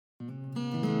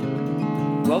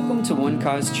Welcome to One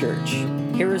Cause Church.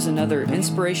 Here is another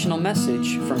inspirational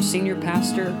message from Senior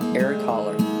Pastor Eric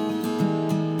Holler.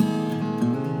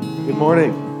 Good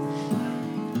morning.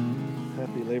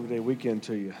 Happy Labor Day weekend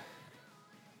to you.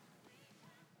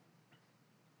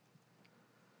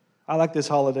 I like this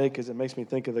holiday because it makes me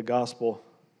think of the gospel.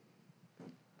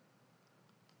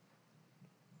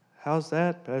 How's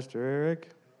that, Pastor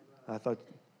Eric?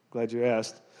 Glad you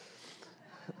asked.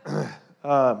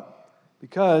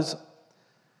 Because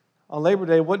on Labor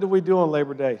Day, what do we do on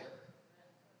Labor Day?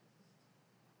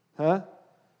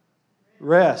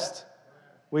 Rest.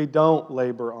 We don't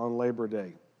labor on Labor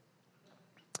Day.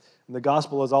 And the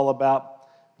gospel is all about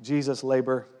Jesus'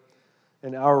 labor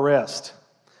and our rest.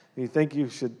 You think you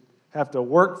should have to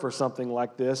work for something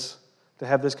like this to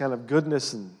have this kind of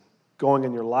goodness and going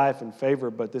in your life and favor,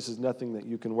 but this is nothing that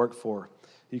you can work for.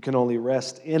 You can only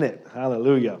rest in it.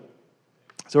 Hallelujah.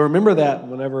 So remember that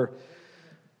whenever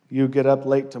you get up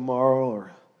late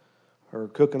tomorrow or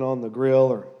cooking on the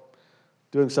grill or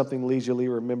doing something leisurely,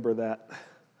 remember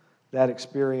that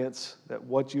experience, that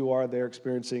what you are there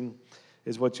experiencing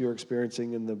is what you're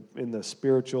experiencing in the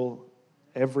spiritual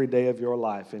every day of your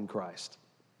life in Christ.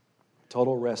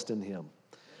 Total rest in Him.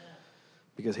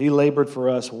 Because He labored for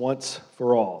us once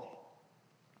for all.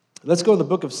 Let's go to the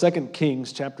book of 2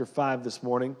 Kings chapter 5 this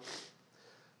morning.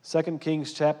 2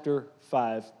 Kings chapter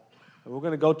 5. And we're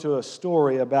going to go to a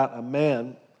story about a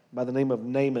man by the name of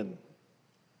Naaman.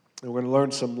 And we're going to learn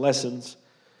some lessons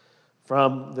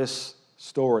from this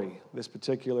story, this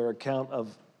particular account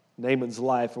of Naaman's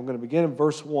life. We're going to begin in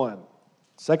verse 1.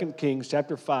 2 Kings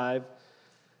chapter 5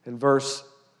 and verse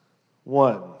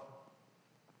 1.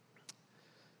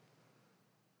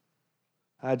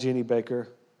 Hi, Jeannie Baker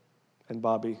and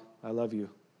Bobby. I love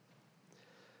you.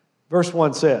 Verse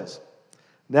 1 says,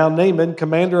 Now Naaman,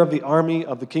 commander of the army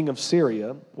of the king of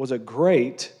Syria, was a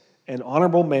great and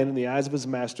honorable man in the eyes of his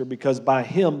master, because by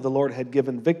him the Lord had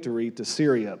given victory to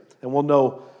Syria. And we'll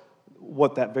know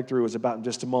what that victory was about in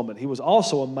just a moment. He was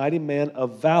also a mighty man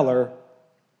of valor.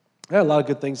 I had a lot of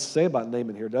good things to say about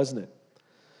Naaman here, doesn't it?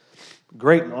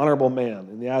 Great and honorable man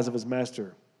in the eyes of his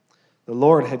master. The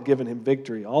Lord had given him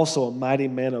victory. Also a mighty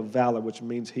man of valor, which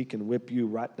means he can whip you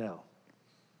right now.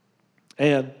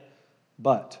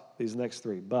 But, these next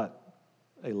three, but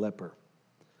a leper.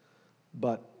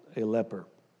 But a leper.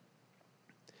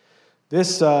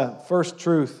 This first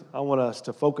truth I want us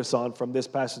to focus on from this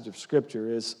passage of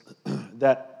Scripture is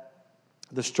that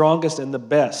the strongest and the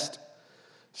best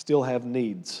still have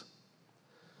needs.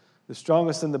 The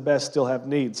strongest and the best still have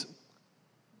needs.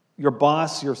 Your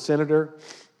boss, your senator,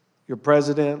 your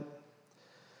president,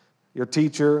 your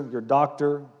teacher, your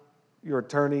doctor, your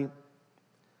attorney,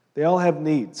 they all have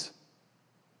needs.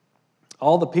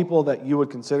 All the people that you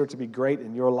would consider to be great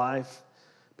in your life,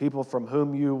 people from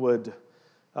whom you would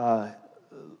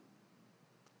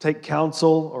take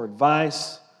counsel or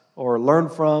advice or learn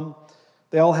from,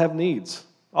 they all have needs.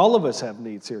 All of us have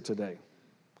needs here today.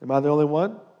 Am I the only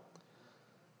one?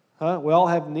 We all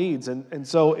have needs. And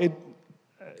so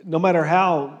no matter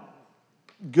how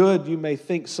good you may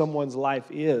think someone's life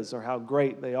is or how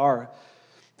great they are,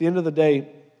 at the end of the day,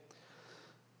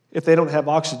 if they don't have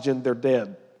oxygen, they're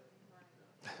dead.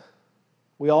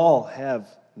 We all have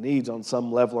needs on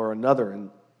some level or another. And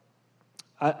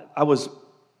I was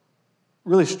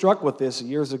really struck with this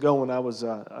years ago when I was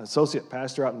an associate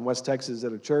pastor out in West Texas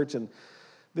at a church. And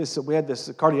we had this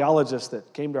cardiologist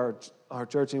that came to our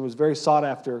church, and he was a very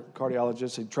sought-after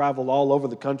cardiologist. He traveled all over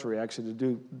the country, actually, to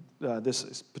do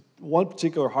this one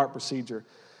particular heart procedure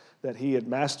that he had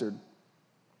mastered.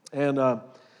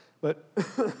 But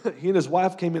he and his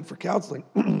wife came in for counseling,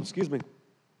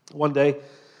 one day.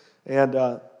 And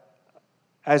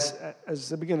as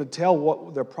they began to tell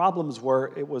what their problems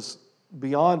were, it was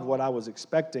beyond what I was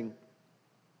expecting.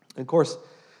 And of course,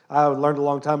 I learned a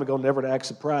long time ago never to act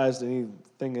surprised at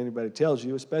anything anybody tells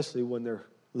you, especially when they're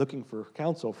looking for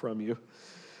counsel from you.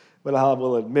 But I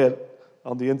will admit,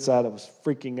 on the inside, I was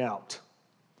freaking out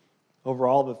over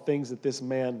all the things that this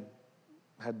man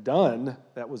had done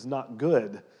that was not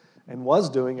good and was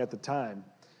doing at the time.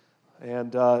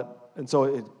 And so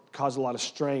it caused a lot of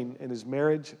strain in his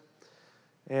marriage.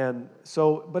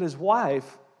 But his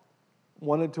wife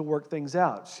wanted to work things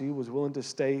out. She was willing to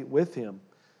stay with him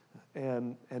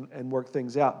and work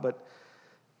things out.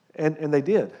 And they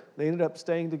did. They ended up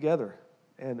staying together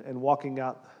and walking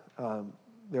out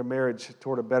their marriage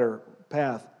toward a better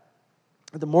path.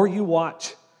 The more you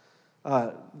watch,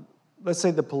 let's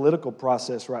say the political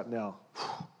process right now,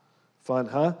 fun,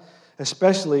 huh?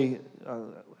 Especially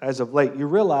as of late, you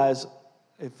realize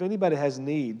if anybody has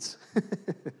needs,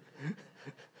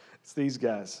 it's these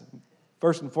guys.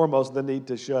 First and foremost, the need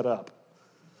to shut up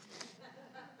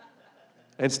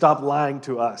and stop lying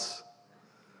to us.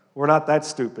 We're not that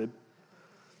stupid.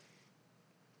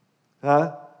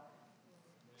 Huh?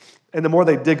 And the more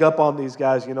they dig up on these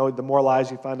guys, the more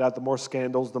lies you find out, the more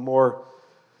scandals, the more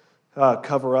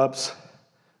cover-ups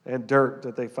and dirt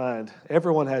that they find.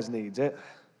 Everyone has needs.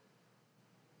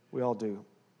 We all do.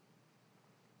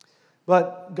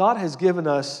 But God has given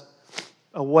us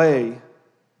a way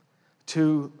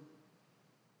to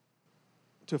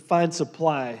find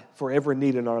supply for every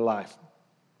need in our life.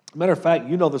 Matter of fact,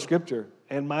 you know the scripture,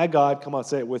 and my God, come on,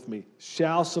 say it with me,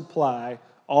 shall supply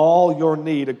all your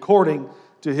need according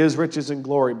to his riches and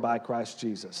glory by Christ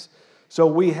Jesus. So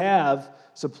we have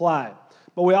supply,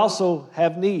 but we also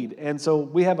have need. And so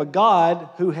we have a God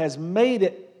who has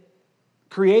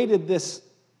created this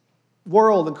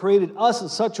world and created us in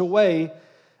such a way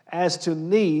as to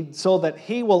need so that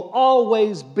he will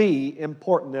always be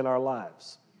important in our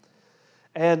lives.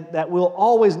 And that we'll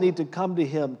always need to come to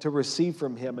him to receive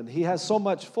from him. And he has so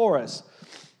much for us.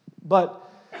 But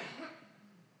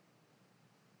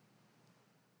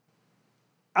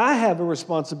I have a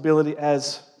responsibility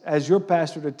as your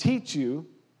pastor to teach you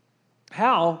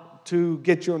how to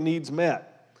get your needs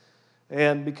met.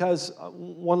 And because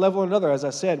one level or another, as I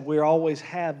said, we always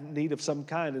have need of some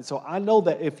kind. And so I know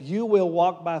that if you will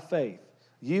walk by faith,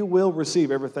 you will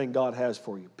receive everything God has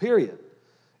for you, period.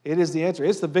 It is the answer.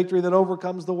 It's the victory that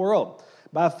overcomes the world.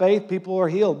 By faith, people are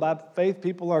healed. By faith,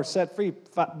 people are set free.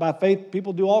 By faith,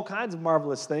 people do all kinds of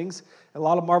marvelous things. A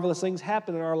lot of marvelous things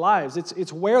happen in our lives.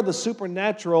 It's where the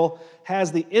supernatural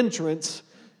has the entrance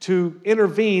to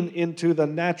intervene into the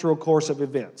natural course of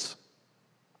events.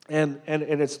 And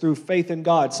it's through faith in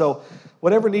God. So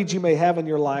whatever needs you may have in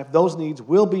your life, those needs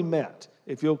will be met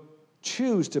if you'll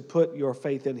choose to put your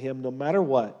faith in him no matter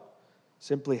what.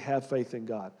 Simply have faith in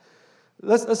God.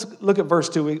 Let's look at verse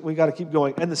 2. We got to keep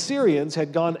going. And the Syrians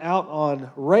had gone out on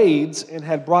raids and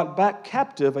had brought back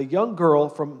captive a young girl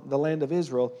from the land of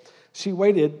Israel. She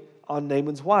waited on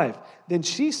Naaman's wife. Then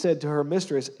she said to her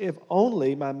mistress, if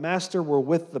only my master were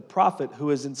with the prophet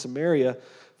who is in Samaria,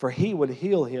 for he would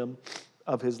heal him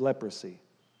of his leprosy.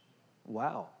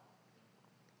 Wow.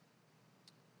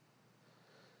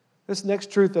 This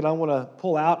next truth that I want to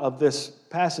pull out of this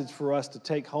passage for us to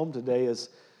take home today is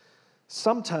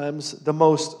sometimes the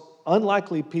most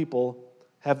unlikely people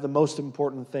have the most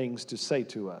important things to say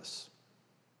to us.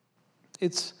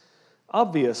 It's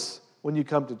obvious when you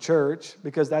come to church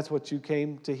because that's what you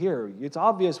came to hear. It's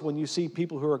obvious when you see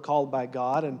people who are called by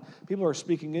God and people are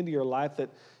speaking into your life that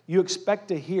you expect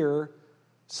to hear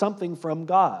something from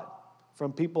God,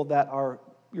 from people that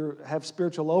have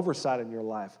spiritual oversight in your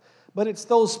life. But it's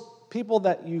those people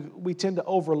that we tend to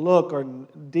overlook or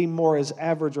deem more as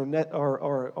average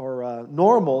or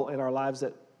normal in our lives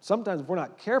that sometimes if we're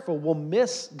not careful, we'll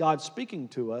miss God speaking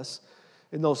to us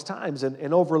in those times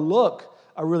and overlook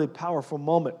a really powerful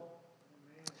moment.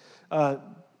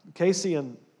 Casey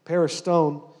and Paris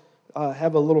Stone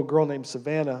have a little girl named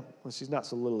Savannah. Well, she's not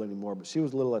so little anymore, but she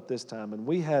was little at this time. And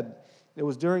we had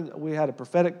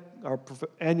our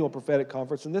annual prophetic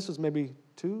conference, and this was maybe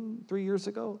 2-3 years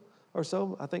ago or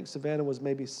so. I think Savannah was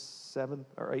maybe 7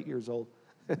 or 8 years old.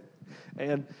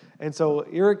 and so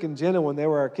Eric and Jenna, when they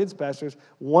were our kids pastors,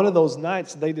 one of those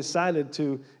nights they decided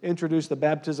to introduce the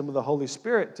baptism of the Holy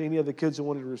Spirit to any of the kids who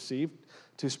wanted to receive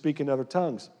to speak in other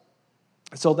tongues.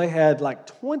 So they had like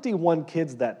 21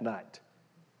 kids that night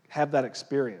have that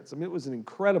experience. I mean, it was an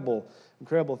incredible,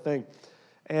 incredible thing.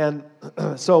 And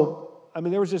so, I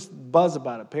mean, there was just buzz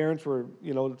about it. Parents were,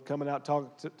 coming out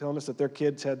telling us that their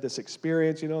kids had this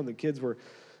experience, and the kids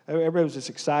everybody was just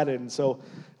excited. And so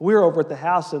we were over at the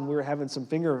house and we were having some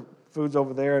finger foods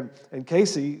over there. And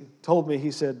Casey told me,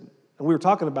 he said, and we were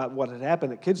talking about what had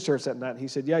happened at kids' church that night. And he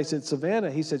said,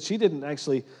 Savannah, he said, she didn't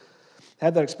actually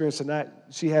have that experience tonight.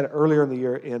 She had it earlier in the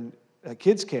year in a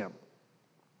kids' camp.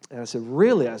 And I said,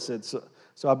 really? I said, so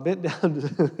I bent down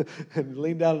and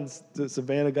leaned down to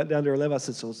Savannah, got down to her level. I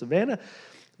said, so Savannah,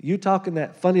 you talking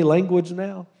that funny language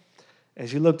now? And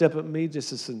she looked up at me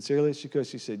just as sincerely as she could.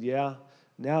 She said, yeah,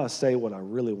 now I say what I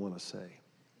really want to say.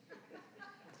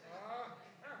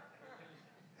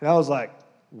 And I was like,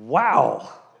 wow,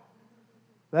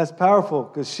 that's powerful.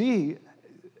 Because she,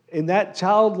 in that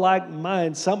childlike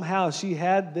mind, somehow she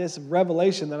had this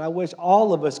revelation that I wish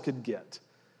all of us could get.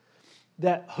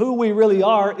 That who we really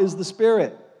are is the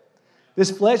Spirit.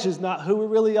 This flesh is not who we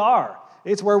really are.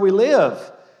 It's where we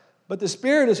live. But the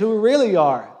Spirit is who we really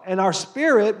are. And our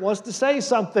spirit wants to say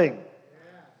something.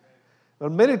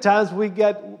 But many times when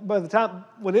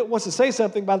it wants to say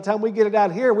something, by the time we get it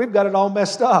out here, we've got it all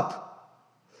messed up.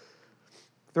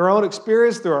 through our own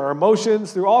experience, through our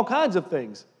emotions, through all kinds of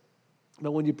things.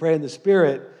 But when you pray in the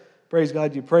Spirit, praise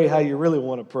God, you pray how you really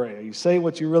want to pray. You say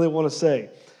what you really want to say.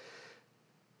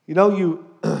 You know,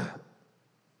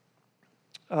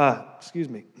 excuse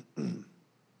me.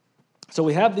 So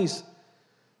we have this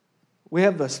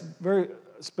very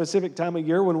specific time of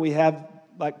year when we have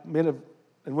like men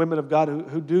and women of God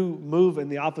who do move in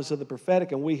the office of the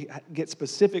prophetic, and we get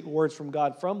specific words from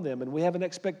God from them, and we have an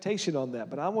expectation on that.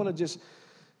 But I want to just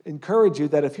encourage you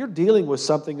that if you're dealing with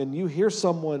something and you hear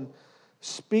someone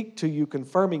speak to you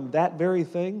confirming that very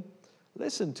thing,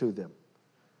 listen to them.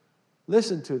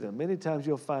 Listen to them. Many times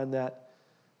you'll find that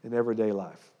in everyday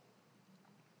life,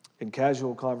 in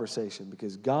casual conversation,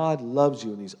 because God loves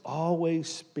you and He's always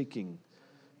speaking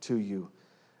to you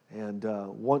and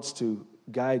wants to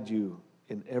guide you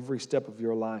in every step of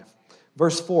your life.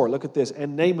 Verse 4, look at this.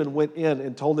 And Naaman went in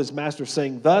and told his master,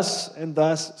 saying, "Thus and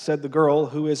thus said the girl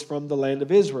who is from the land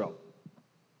of Israel."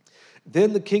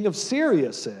 Then the king of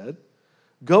Syria said,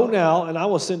 "Go now, and I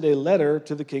will send a letter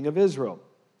to the king of Israel."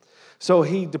 So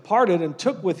he departed and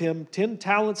took with him 10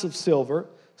 talents of silver,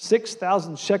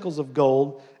 6,000 shekels of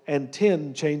gold, and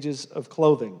 10 changes of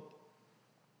clothing.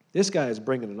 This guy is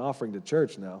bringing an offering to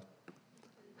church now.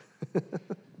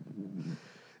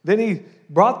 Then he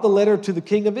brought the letter to the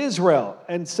king of Israel,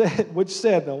 and which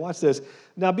said, now watch this,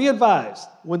 "Now be advised,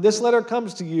 when this letter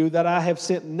comes to you, that I have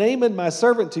sent Naaman my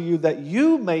servant to you, that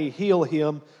you may heal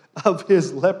him of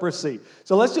his leprosy."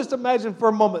 So let's just imagine for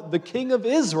a moment, the king of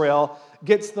Israel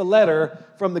gets the letter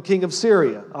from the king of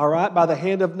Syria, all right, by the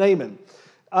hand of Naaman.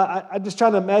 I'm just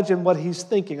trying to imagine what he's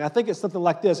thinking. I think it's something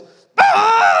like this.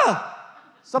 Ah!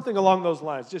 Something along those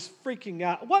lines, just freaking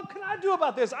out. What can I do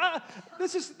about this?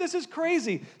 This is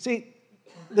crazy. See,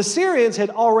 the Syrians had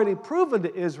already proven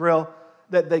to Israel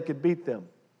that they could beat them.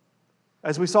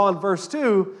 As we saw in verse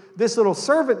 2, this little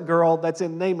servant girl that's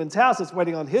in Naaman's house that's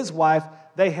waiting on his wife,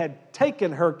 they had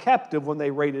taken her captive when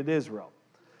they raided Israel.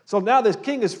 So now this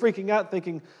king is freaking out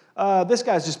thinking, this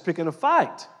guy's just picking a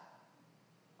fight.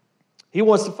 He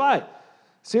wants to fight.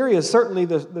 Syria is certainly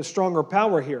the stronger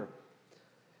power here.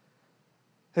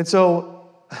 And so,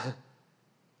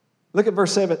 look at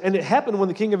verse 7. "And it happened when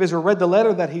the king of Israel read the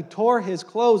letter that he tore his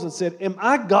clothes and said, 'Am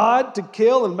I God to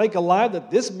kill and make alive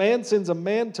that this man sends a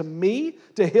man to me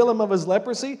to heal him of his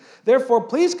leprosy? Therefore,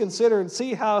 please consider and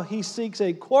see how he seeks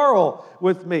a quarrel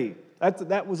with me.'"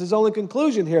 That was his only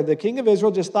conclusion here. The king of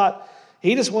Israel just thought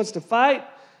he just wants to fight.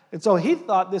 And so he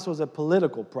thought this was a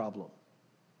political problem.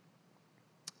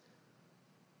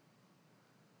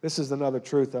 This is another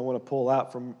truth I want to pull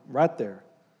out from right there.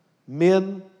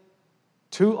 Men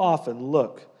too often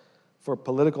look for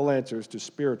political answers to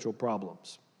spiritual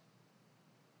problems.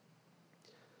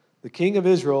 The king of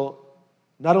Israel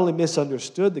not only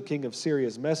misunderstood the king of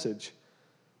Syria's message,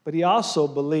 but he also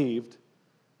believed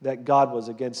that God was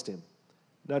against him.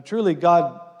 Now, truly,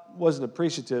 God wasn't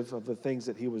appreciative of the things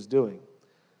that he was doing.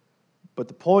 But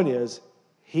the point is,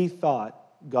 he thought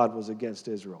God was against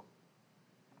Israel.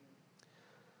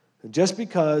 And just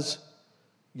because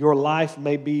your life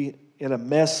may be in a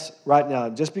mess right now,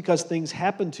 and just because things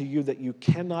happen to you that you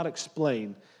cannot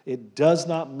explain, it does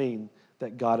not mean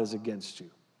that God is against you.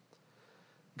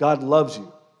 God loves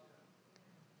you.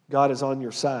 God is on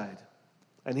your side.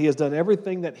 And He has done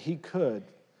everything that He could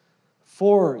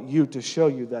for you to show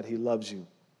you that He loves you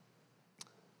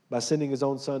by sending His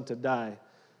own Son to die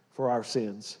for our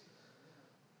sins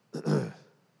and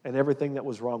everything that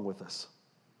was wrong with us.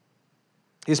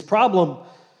 His problem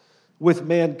with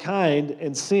mankind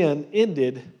and sin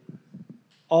ended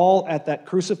all at that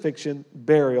crucifixion,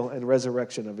 burial, and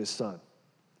resurrection of His Son.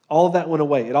 All of that went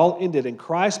away. It all ended, and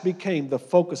Christ became the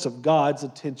focus of God's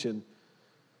attention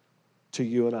to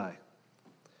you and I.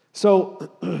 So,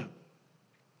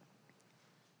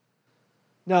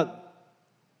 now,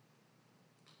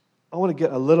 I want to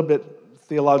get a little bit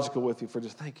theological with you for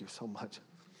just, thank you so much.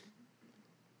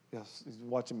 Yes, he's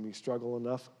watching me struggle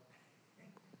enough.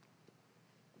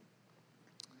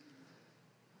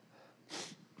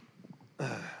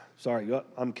 Sorry,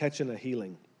 I'm catching a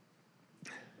healing.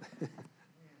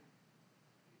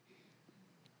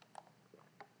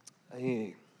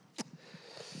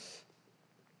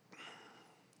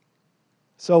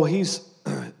 So he's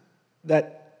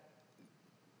that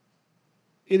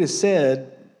it is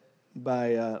said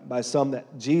by some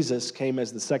that Jesus came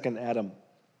as the second Adam.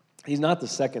 He's not the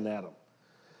second Adam.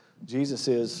 Jesus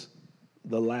is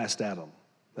the last Adam.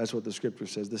 That's what the scripture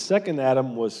says. The second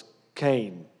Adam was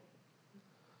Cain.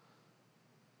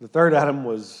 The third Adam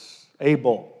was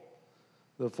Abel.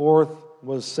 The fourth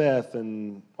was Seth,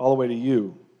 and all the way to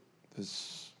you,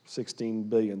 this 16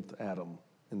 billionth Adam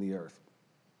in the earth.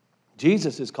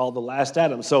 Jesus is called the last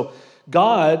Adam. So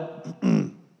God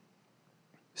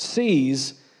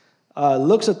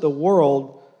looks at the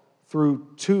world through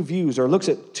two views, or looks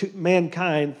at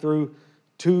mankind through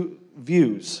two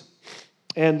views.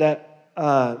 And that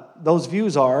those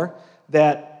views are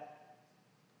that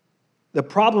the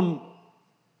problem,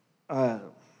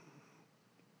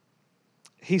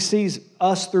 he sees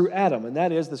us through Adam, and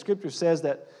that is, the scripture says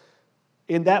that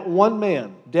in that one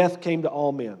man, death came to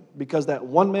all men. Because that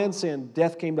one man sinned,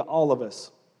 death came to all of us.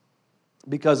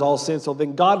 Because all sinned. So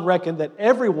then God reckoned that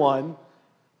everyone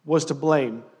was to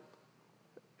blame.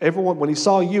 Everyone, when he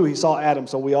saw you, he saw Adam,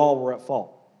 so we all were at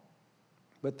fault.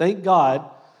 But thank God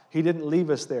he didn't leave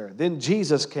us there. Then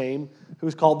Jesus came,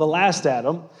 who's called the last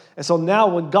Adam. And so now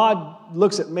when God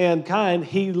looks at mankind,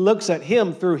 he looks at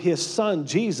him through his son,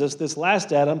 Jesus, this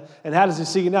last Adam. And how does he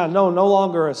see you now? No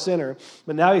longer a sinner,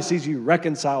 but now he sees you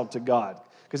reconciled to God.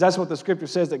 Because that's what the scripture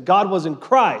says, that God was in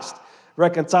Christ,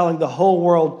 reconciling the whole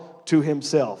world to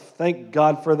himself. Thank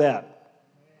God for that.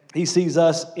 He sees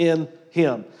us in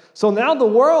him. So now the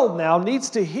world now needs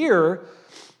to hear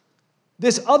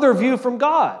this other view from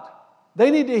God. They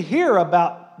need to hear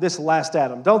about this last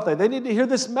Adam, don't they? They need to hear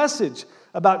this message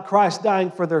about Christ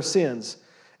dying for their sins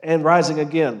and rising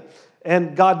again.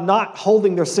 And God not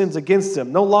holding their sins against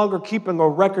them, no longer keeping a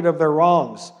record of their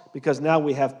wrongs, because now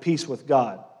we have peace with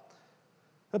God.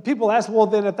 But people ask, well,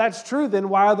 then if that's true, then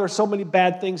why are there so many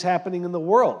bad things happening in the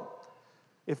world?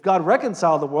 If God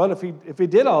reconciled the world, if he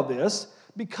did all this,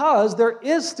 because there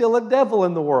is still a devil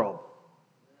in the world.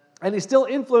 And he's still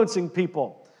influencing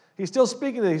people. He's still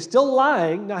speaking, he's still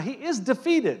lying. Now, he is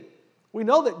defeated. We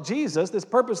know that Jesus, this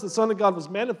purpose, the Son of God, was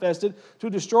manifested to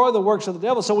destroy the works of the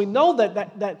devil. So we know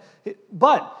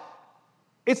but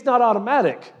it's not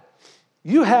automatic.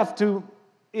 You have to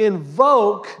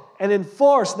invoke and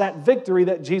enforce that victory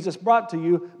that Jesus brought to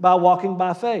you by walking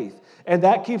by faith. And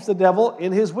that keeps the devil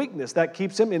in his weakness. That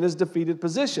keeps him in his defeated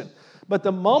position. But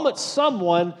the moment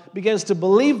someone begins to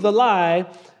believe the lie,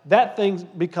 that thing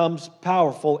becomes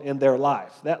powerful in their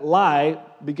life. That lie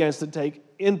begins to take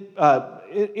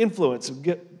influence,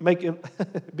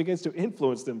 begins to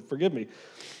influence them. Forgive me.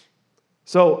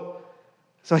 So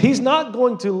he's not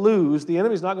going to lose. The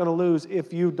enemy's not going to lose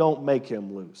if you don't make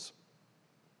him lose.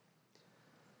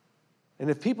 And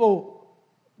if people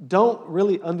don't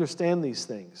really understand these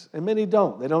things, and many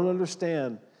don't, they don't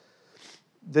understand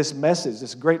this message,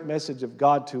 this great message of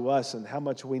God to us and how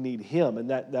much we need him,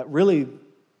 and that really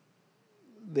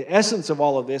the essence of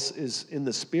all of this is in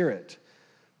the spirit.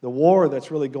 The war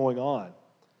that's really going on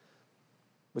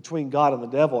between God and the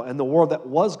devil, and the war that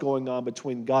was going on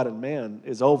between God and man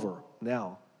is over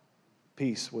now.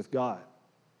 Peace with God.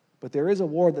 But there is a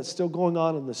war that's still going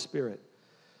on in the spirit.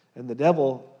 And the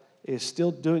devil is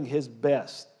still doing his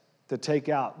best to take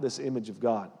out this image of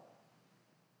God.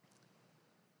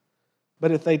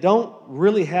 But if they don't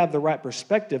really have the right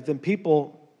perspective, then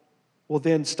people will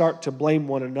then start to blame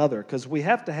one another, because we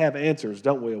have to have answers,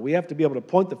 don't we? We have to be able to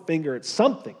point the finger at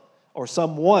something or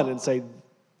someone and say,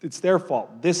 it's their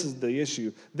fault. This is the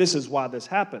issue. This is why this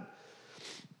happened.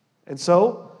 And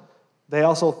so they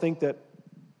also think that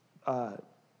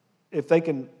if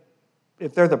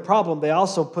they're the problem, they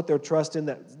also put their trust in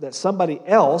that somebody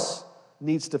else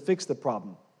needs to fix the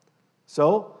problem.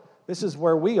 So this is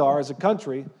where we are as a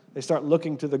country. They start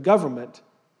looking to the government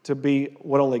to be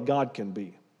what only God can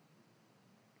be.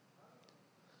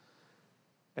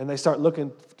 And they start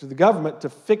looking to the government to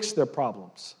fix their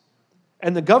problems.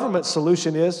 And the government's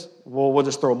solution is, well, we'll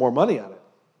just throw more money at it.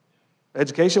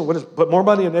 Education, we'll just put more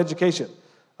money in education.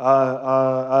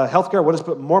 Healthcare, we'll just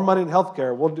put more money in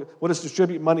healthcare. We'll just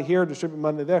distribute money here, distribute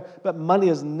money there. But money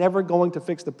is never going to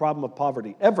fix the problem of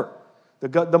poverty, ever.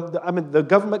 The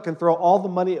government can throw all the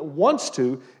money it wants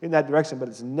to in that direction, but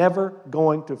it's never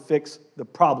going to fix the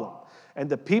problem. And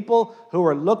the people who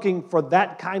are looking for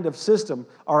that kind of system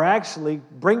are actually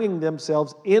bringing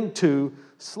themselves into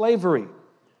slavery.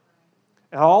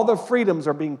 And all their freedoms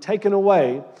are being taken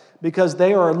away because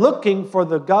they are looking for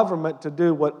the government to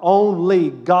do what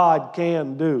only God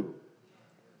can do.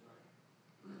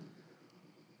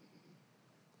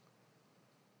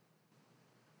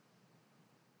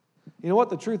 You know what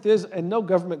the truth is? And no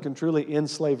government can truly end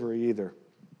slavery either.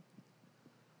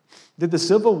 Did the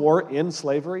Civil War end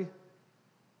slavery?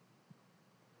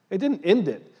 It didn't end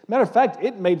it. Matter of fact,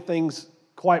 it made things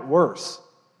quite worse.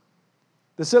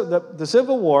 The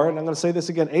Civil War, and I'm going to say this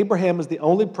again, Abraham is the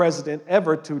only president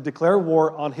ever to declare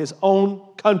war on his own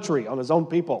country, on his own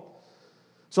people.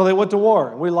 So they went to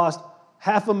war, and we lost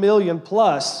 500,000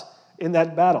 plus in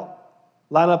that battle.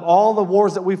 Line up all the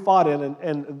wars that we fought in,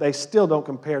 and they still don't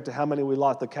compare to how many we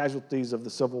lost, the casualties of the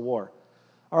Civil War.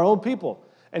 our own people.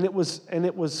 And it was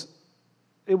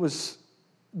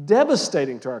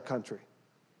devastating to our country.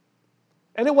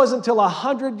 And it wasn't until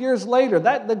 100 years later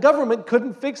that the government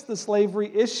couldn't fix the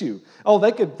slavery issue. Oh,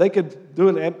 they could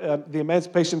do the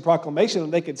Emancipation Proclamation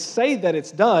and they could say that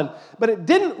it's done, but it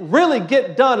didn't really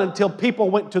get done until people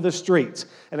went to the streets.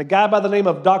 And a guy by the name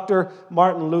of Dr.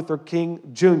 Martin Luther King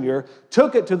Jr.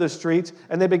 took it to the streets,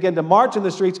 and they began to march in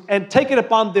the streets and take it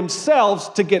upon themselves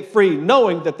to get free,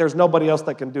 knowing that there's nobody else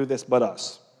that can do this but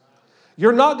us.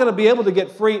 You're not going to be able to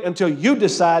get free until you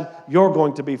decide you're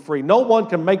going to be free. No one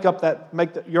can make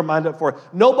your mind up for it.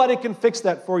 Nobody can fix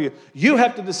that for you. You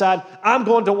have to decide, I'm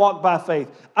going to walk by faith.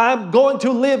 I'm going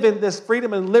to live in this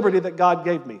freedom and liberty that God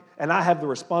gave me. And I have the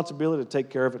responsibility to take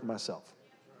care of it myself.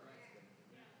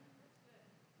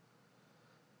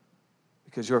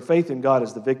 Because your faith in God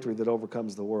is the victory that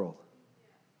overcomes the world.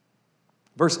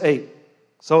 Verse 8,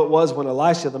 so it was when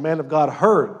Elisha, the man of God,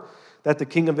 heard that the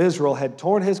king of Israel had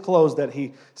torn his clothes, that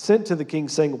he sent to the king,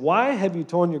 saying, why have you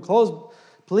torn your clothes?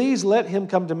 Please let him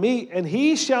come to me, and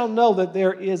he shall know that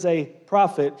there is a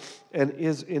prophet and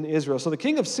is in Israel. So the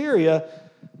king of Syria,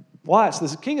 watch,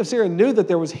 the king of Syria knew that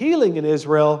there was healing in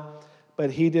Israel,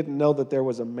 but he didn't know that there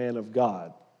was a man of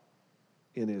God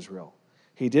in Israel.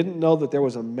 He didn't know that there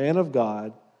was a man of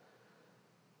God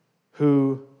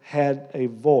who had a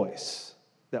voice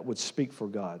that would speak for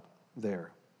God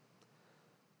there.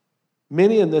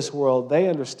 Many in this world, they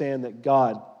understand that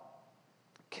God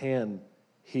can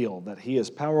heal, that He is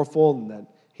powerful and that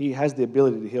He has the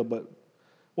ability to heal. But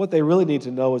what they really need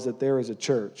to know is that there is a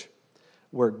church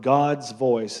where God's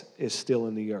voice is still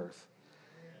in the earth.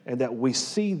 And that we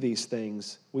see these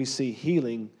things, we see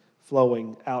healing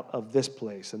flowing out of this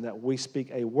place, and that we speak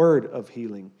a word of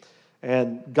healing.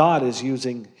 And God is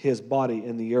using His body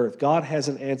in the earth. God has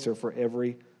an answer for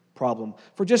every problem.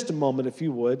 For just a moment, if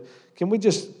you would, can we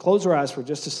just close our eyes for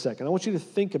just a second? I want you to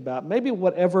think about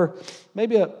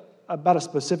about a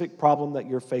specific problem that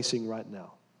you're facing right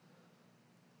now.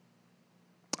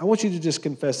 I want you to just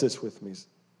confess this with me.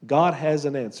 God has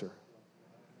an answer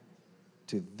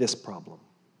to this problem.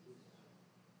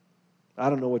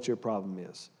 I don't know what your problem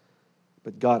is,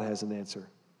 but God has an answer.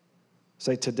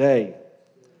 Say, today,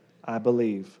 I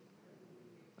believe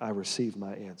I receive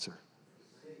my answer.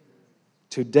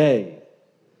 Today,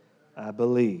 I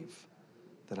believe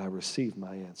that I receive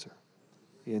my answer.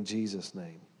 In Jesus'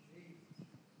 name.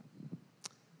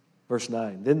 Verse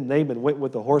 9, then Naaman went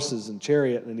with the horses and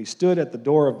chariot, and he stood at the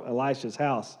door of Elisha's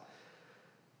house.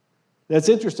 Now, it's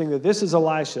interesting that this is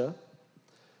Elisha.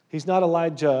 He's not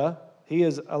Elijah. He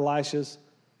is Elijah's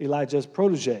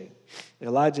protege.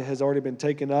 Elijah has already been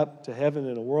taken up to heaven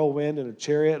in a whirlwind, in a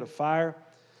chariot of fire,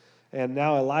 and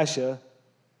now Elisha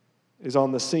is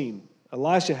on the scene.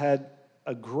 Elisha had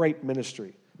a great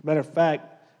ministry. Matter of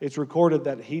fact, it's recorded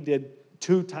that he did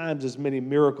 2 times as many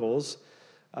miracles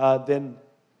than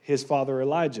his father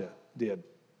Elijah did.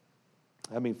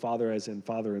 I mean, father as in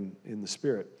father in the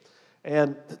spirit.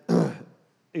 And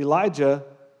Elisha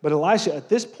at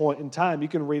this point in time, you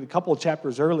can read a couple of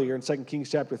chapters earlier in 2 Kings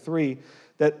chapter 3,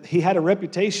 that he had a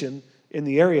reputation in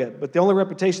the area, but the only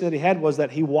reputation that he had was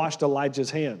that he washed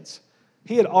Elijah's hands.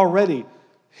 He had already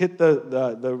hit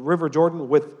the River Jordan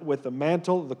with the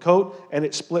mantle, the coat, and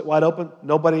it split wide open.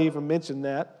 Nobody even mentioned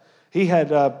that. He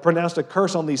had pronounced a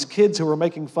curse on these kids who were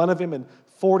making fun of him, and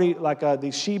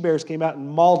these she-bears came out and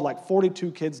mauled like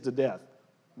 42 kids to death.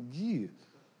 Yeah.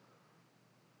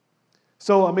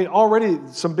 So, I mean, already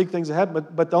some big things had happened,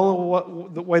 but the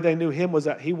way they knew him was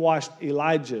that he washed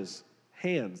Elijah's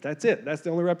hands. That's it. That's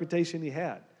the only reputation he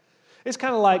had. It's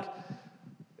kind of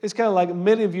like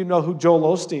many of you know who Joel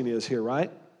Osteen is here,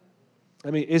 right? I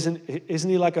mean, isn't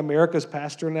he like America's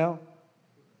pastor now?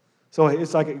 So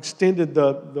it's like extended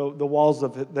the walls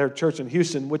of their church in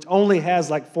Houston, which only has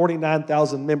like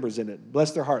 49,000 members in it. Bless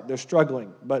their heart. They're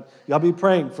struggling, but y'all be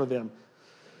praying for them.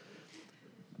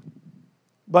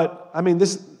 But I mean,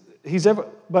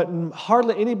 but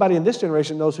hardly anybody in this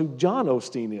generation knows who John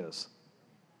Osteen is.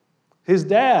 His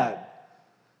dad,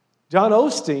 John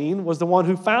Osteen, was the one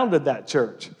who founded that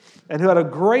church and who had a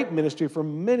great ministry for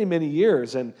many, many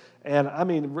years. And I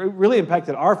mean, really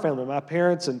impacted our family. My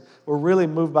parents were really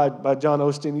moved by John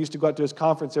Osteen. We used to go out to his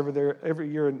conference every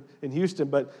year in Houston,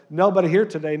 but nobody here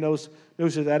today knows who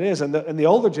that is. And the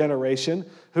older generation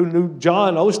who knew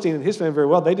John Osteen and his family very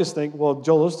well, they just think, well,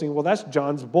 Joel Osteen, well, that's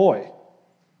John's boy.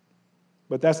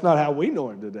 But that's not how we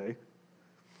know him today.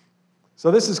 So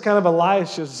this is kind of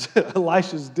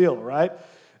Elisha's deal, right?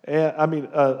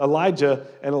 Elijah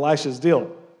and Elisha's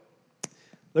deal.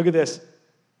 Look at this.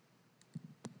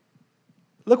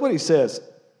 Look what he says.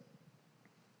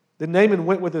 Then Naaman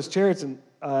went with his chariots and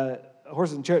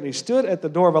horses and chariot, and he stood at the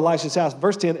door of Elisha's house.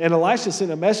 Verse 10, and Elisha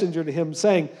sent a messenger to him,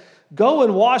 saying, go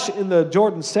and wash in the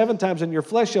Jordan 7 times, and your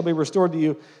flesh shall be restored to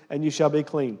you, and you shall be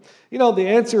clean. You know, the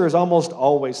answer is almost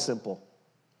always simple.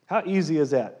 How easy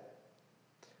is that?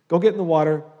 Go get in the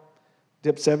water,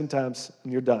 dip 7 times,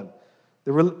 and you're done.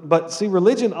 But see,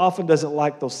 religion often doesn't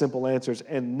like those simple answers,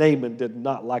 and Naaman did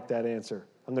not like that answer.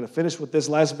 I'm going to finish with this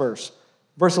last verse.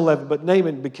 Verse 11, but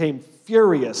Naaman became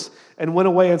furious and went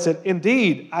away and said,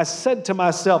 indeed, I said to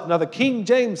myself, now the King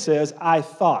James says, I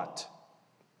thought,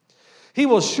 he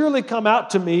will surely come out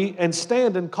to me and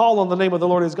stand and call on the name of the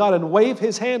Lord his God and wave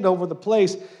his hand over the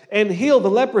place and heal the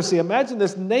leprosy. Imagine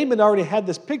this, Naaman already had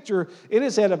this picture in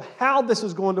his head of how this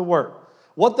was going to work,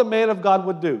 what the man of God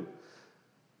would do.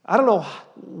 I don't know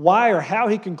why or how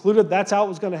he concluded that's how it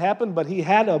was going to happen, but he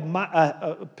had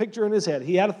a picture in his head.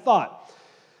 He had a thought.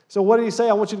 So what did he say?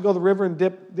 I want you to go to the river and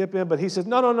dip in. But he says,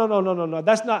 no.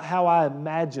 That's not how I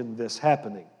imagined this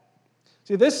happening.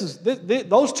 See,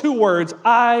 those 2 words,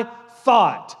 I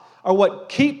thought, are what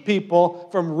keep people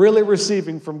from really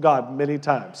receiving from God many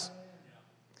times.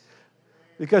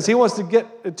 Because he wants to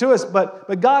get to us,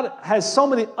 but God has so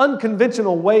many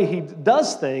unconventional ways he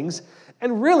does things.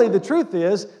 And really, the truth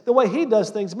is, the way he does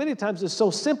things many times is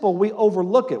so simple, we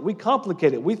overlook it. We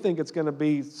complicate it. We think it's going to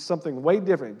be something way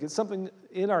different. Get something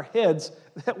in our heads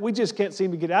that we just can't seem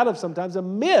to get out of sometimes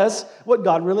and miss what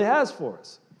God really has for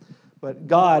us. But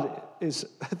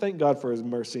thank God for his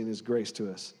mercy and his grace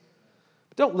to us.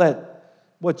 But don't let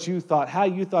how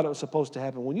you thought it was supposed to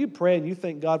happen. When you pray and you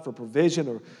thank God for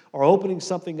provision or opening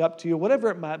something up to you,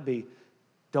 whatever it might be,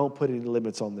 don't put any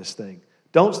limits on this thing.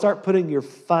 Don't start putting your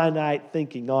finite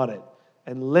thinking on it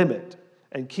and limit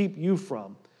and keep you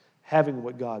from having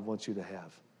what God wants you to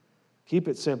have. Keep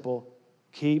it simple.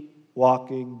 Keep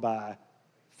walking by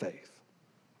faith.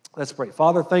 Let's pray.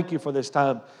 Father, thank you for this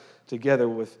time together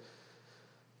with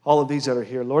all of these that are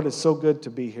here. Lord, it's so good to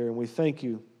be here, and we thank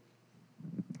you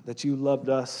that you loved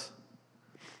us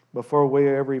before we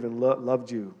ever even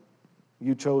loved you.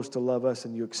 You chose to love us,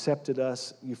 and you accepted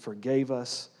us. You forgave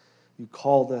us. You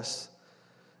called us.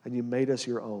 And you made us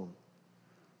your own.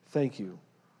 Thank you.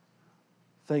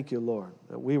 Thank you, Lord,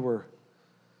 that we were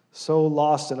so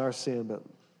lost in our sin, but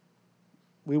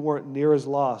we weren't near as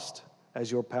lost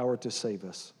as your power to save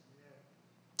us.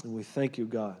 And we thank you,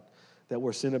 God, that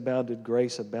where sin abounded,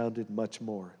 grace abounded much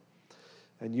more.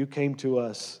 And you came to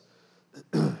us,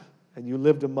 and you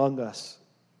lived among us.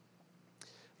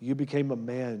 You became a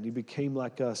man. You became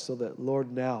like us so that,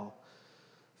 Lord, now,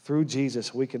 through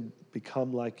Jesus, we can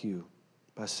become like you.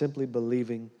 By simply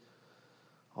believing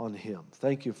on him.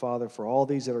 Thank you, Father, for all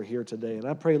these that are here today. And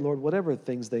I pray, Lord, whatever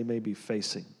things they may be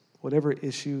facing, whatever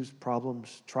issues,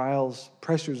 problems, trials,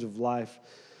 pressures of life,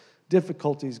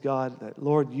 difficulties, God, that,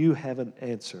 Lord, you have an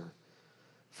answer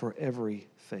for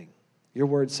everything. Your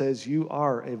word says you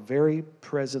are a very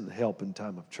present help in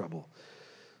time of trouble.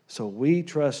 So we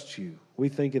trust you. We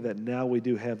think that now we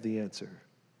do have the answer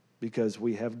because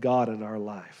we have God in our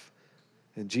life.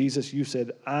 And Jesus, you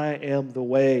said, I am the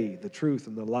way, the truth,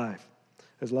 and the life.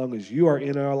 As long as you are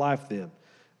in our life then,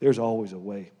 there's always a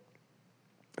way.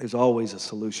 There's always a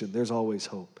solution. There's always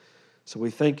hope. So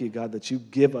we thank you, God, that you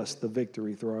give us the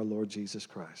victory through our Lord Jesus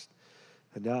Christ.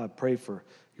 And now I pray for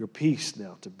your peace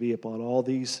now to be upon all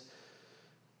these,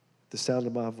 the sound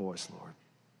of my voice, Lord.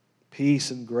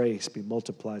 Peace and grace be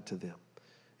multiplied to them.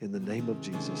 In the name of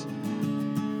Jesus.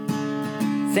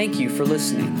 Thank you for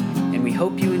listening, and we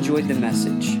hope you enjoyed the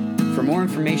message. For more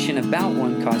information about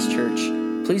One Cause Church,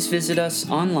 please visit us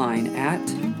online at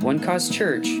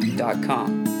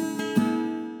onecausechurch.com.